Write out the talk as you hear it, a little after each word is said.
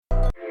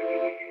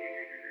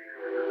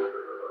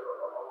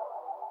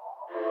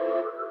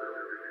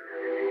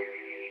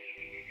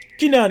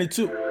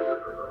K92.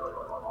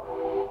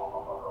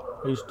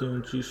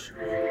 H-D-N-G.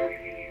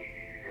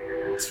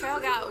 Trail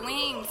got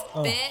wings,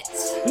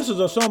 bitch. This is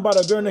a song by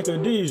the girl named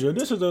Khadijah.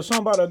 This is a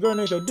song by the girl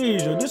named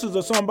Khadijah. This is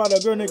a song by the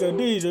girl named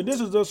Khadijah. This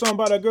is a song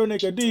by the girl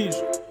named Khadijah.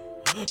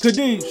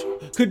 Khadijah,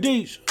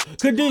 Khadijah,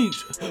 Khadijah,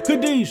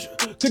 Khadijah,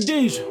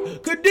 Khadijah,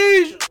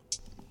 Khadijah.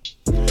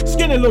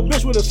 Skinny little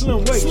bitch with a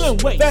slim waist,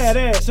 bad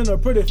ass and a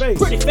pretty face.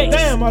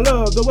 Damn, I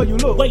love the way you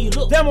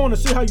look. Damn, I wanna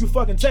see how you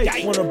fucking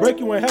taste. Wanna break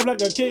you in half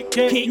like a Kit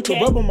Kat. You can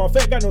rub on my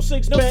fat, got no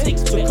six pack.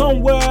 So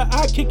come where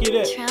I kick it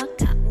at. Trail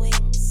got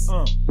wings.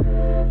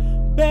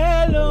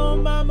 Bad little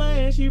mama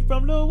and she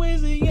from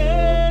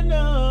Louisiana.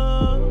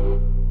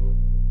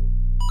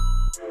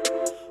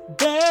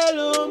 Bad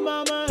little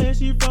mama and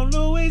she from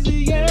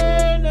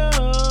Louisiana.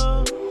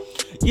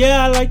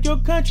 Yeah, I like your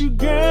country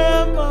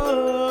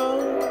grandma.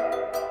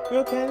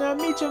 Girl, can I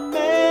meet your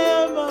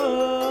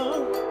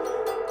mama?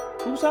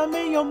 Oops, I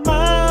mean your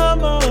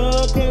mama.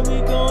 Can we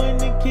go in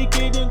and kick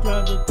it and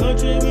drive the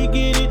country? We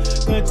get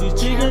it. Country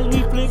chickens,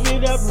 we flip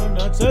it up. When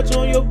I touch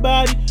on your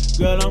body,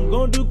 girl, I'm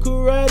gonna do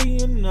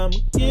karate and I'ma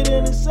get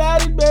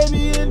inside it,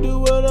 baby, and do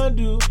what I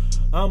do.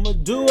 I'ma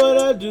do what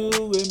I do,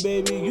 and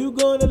baby, you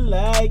gonna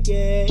like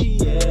it.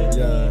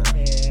 Yeah.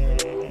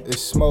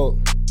 It's smoke.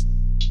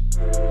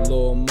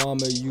 Lil'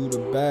 mama, you the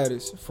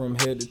baddest from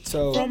head to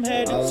toe. I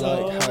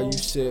like how you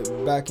sit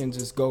back and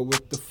just go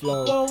with the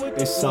flow.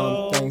 There's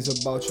some things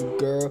about you,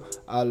 girl,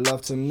 I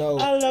love to know.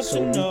 So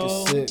we can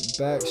sit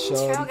back,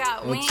 shorty,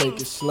 and take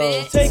it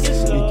slow. We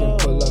can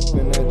pull up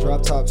in that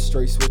drop top,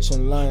 straight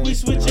switching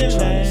lanes. I'm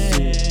trying to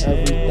see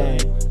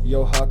everything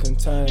your heart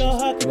contains.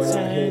 When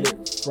I hit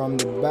it from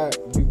the back,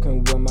 you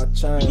can wear my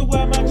chain. No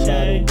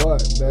matter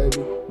what,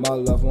 baby, my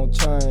love won't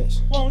change.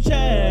 When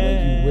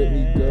you with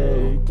me,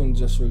 girl, you can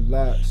just relax.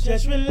 You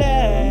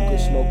can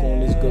smoke on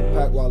this good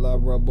pack while I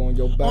rub on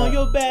your back.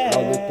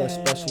 I'll hit that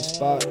special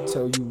spot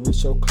till you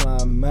reach your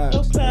climax.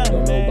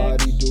 Don't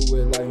nobody do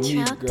it like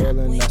me, girl,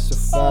 and that's a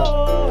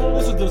fact.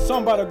 This is the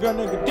song by the girl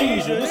named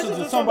Khadijah. This is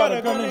the song by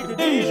the girl named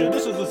Khadijah.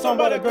 This is the song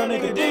by the girl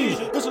named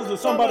Khadijah. This is the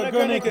song by the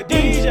girl named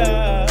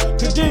Khadijah.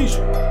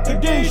 Khadijah,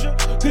 Khadijah,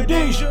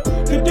 Khadijah,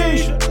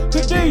 Khadijah,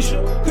 Khadijah,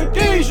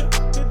 Khadijah.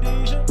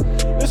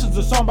 This is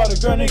the song by the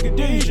girl named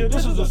Khadijah.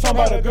 This is the song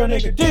by the girl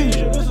named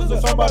Khadijah. This is the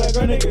song by the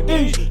girl named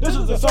Khadijah. This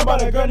is the song by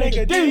the girl named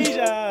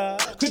Khadijah.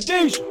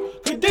 Khadijah,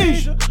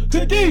 Khadijah,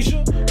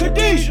 Khadijah,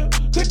 Khadijah,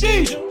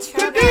 Khadijah,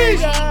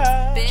 Khadijah.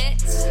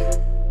 Bitch.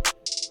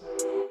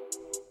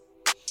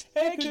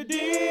 Hey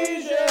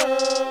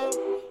Khadijah,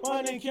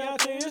 my name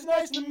Keontae, it's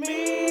nice to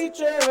meet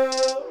you.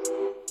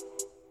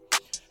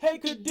 Hey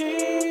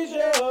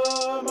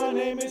Khadijah, my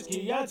name is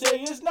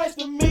Keontae, it's nice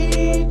to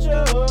meet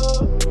you.